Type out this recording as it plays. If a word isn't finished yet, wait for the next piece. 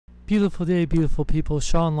Beautiful day, beautiful people.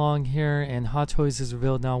 Sean Long here, and Hot Toys has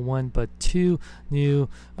revealed not one but two new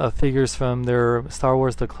figures from their Star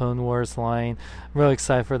Wars The Clone Wars line. I'm really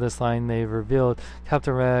excited for this line. They've revealed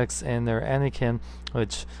Captain Rex and their Anakin,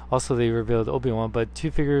 which also they revealed Obi-Wan, but two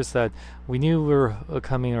figures that we knew were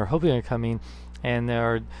coming or hoping are coming, and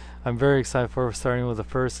I'm very excited for. Starting with the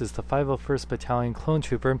first is the 501st Battalion Clone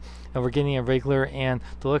Trooper, and we're getting a regular and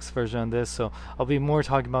deluxe version of this, so I'll be more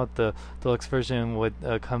talking about the deluxe version, what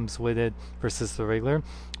comes with it versus the regular.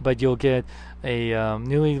 But you'll get a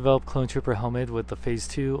newly developed Clone Trooper helmet with the Phase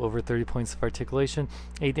 2, over 30 points of articulation,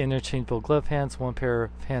 8 interchangeable glove hands, 1 pair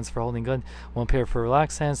of hands for holding gun, 1 pair for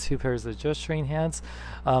relaxed hands, 2 pairs of gesturing hands.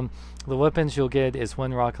 The weapons you'll get is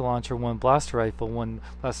 1 rocket launcher, 1 blaster rifle, 1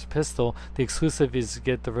 blaster pistol. The exclusive is you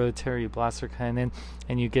get the rotary blaster cannon,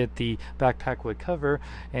 and you get the backpack with cover.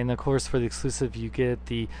 And of course, for the exclusive, you get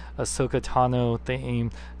the Ahsoka Tano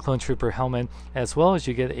themed Clone Trooper helmet, as well as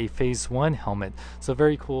you get a Phase 1 helmet. So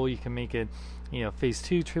very cool. You can make it, Phase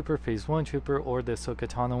 2 Trooper, Phase 1 Trooper, or the Ahsoka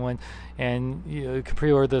Tano one. And you can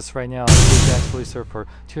pre-order this right now. It's actually served for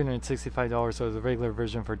 $265, or the regular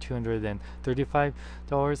version for $235,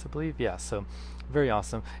 I believe. Yeah, so very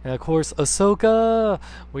awesome. And of course, Ahsoka!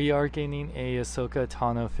 We are getting a Ahsoka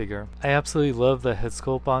Tano figure. I absolutely love the head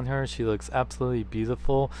sculpt on her. She looks absolutely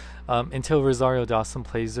beautiful. Until Rosario Dawson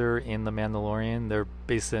plays her in The Mandalorian, they're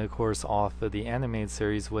based, of course, off of the animated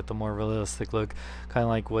series with a more realistic look, kind of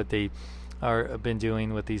like what they been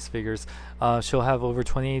doing with these figures. She'll have over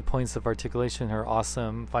 28 points of articulation in her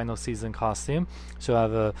awesome final season costume. She'll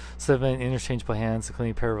have 7 interchangeable hands,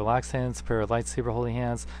 including a pair of relaxed hands, a pair of lightsaber holding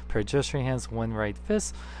hands, a pair of gesturing hands, 1 right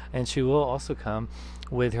fist, and she will also come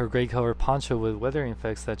with her gray color poncho with weathering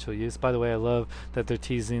effects that she'll use. By the way, I love that they're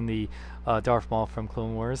teasing the Darth Maul from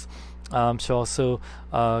Clone Wars. She'll also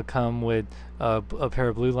come with a pair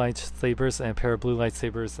of blue lightsabers and a pair of blue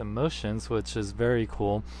lightsabers emotions, which is very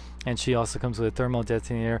cool. And she also comes with a thermal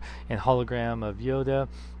detonator and hologram of Yoda,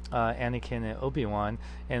 Anakin, and Obi-Wan,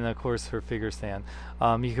 and of course her figure stand.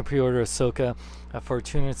 You can pre-order Ahsoka for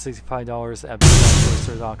 $265 at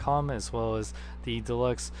BigBadToyStore.com, as well as the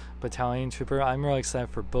deluxe Battalion Trooper. I'm really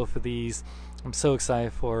excited for both of these. I'm so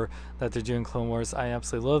excited for that they're doing Clone Wars. I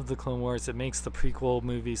absolutely love the Clone Wars. It makes the prequel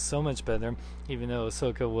movie so much better, even though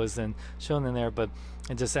Ahsoka wasn't shown in there, but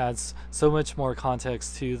it just adds so much more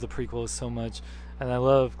context to the prequel so much. And I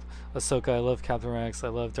love Ahsoka, I love Captain Rex, I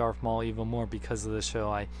love Darth Maul even more because of the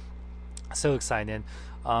show. I'm so excited.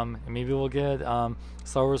 And maybe we'll get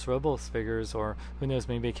Star Wars Rebels figures, or who knows,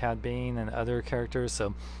 maybe Cad Bane and other characters,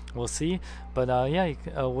 so we'll see. But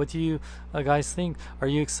what do you guys think? Are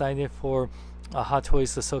you excited for Hot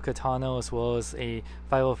Toys Ahsoka Tano, as well as a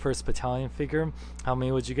 501st Battalion figure? How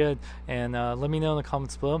many would you get? And let me know in the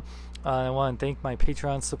comments below. I want to thank my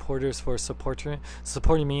Patreon supporters for supporting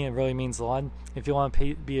me. It really means a lot. If you want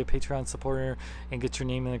to be a Patreon supporter and get your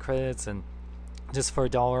name in the credits, and just for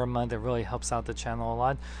 $1 a month, it really helps out the channel a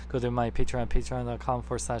lot. Go to my Patreon,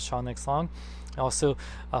 patreon.com/SeanXLong. Also,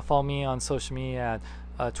 follow me on social media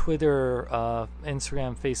at Twitter,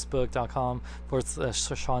 Instagram,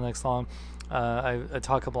 Facebook.com/SeanXLong. I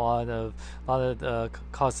talk about a lot of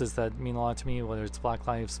causes that mean a lot to me, whether it's Black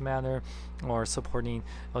Lives Matter or supporting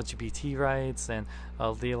LGBT rights and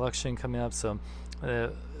the election coming up. So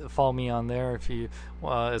follow me on there if you,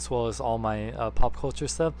 as well as all my pop culture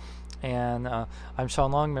stuff. And I'm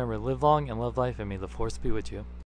Sean Long. Remember, live long and love life, and may the Force be with you.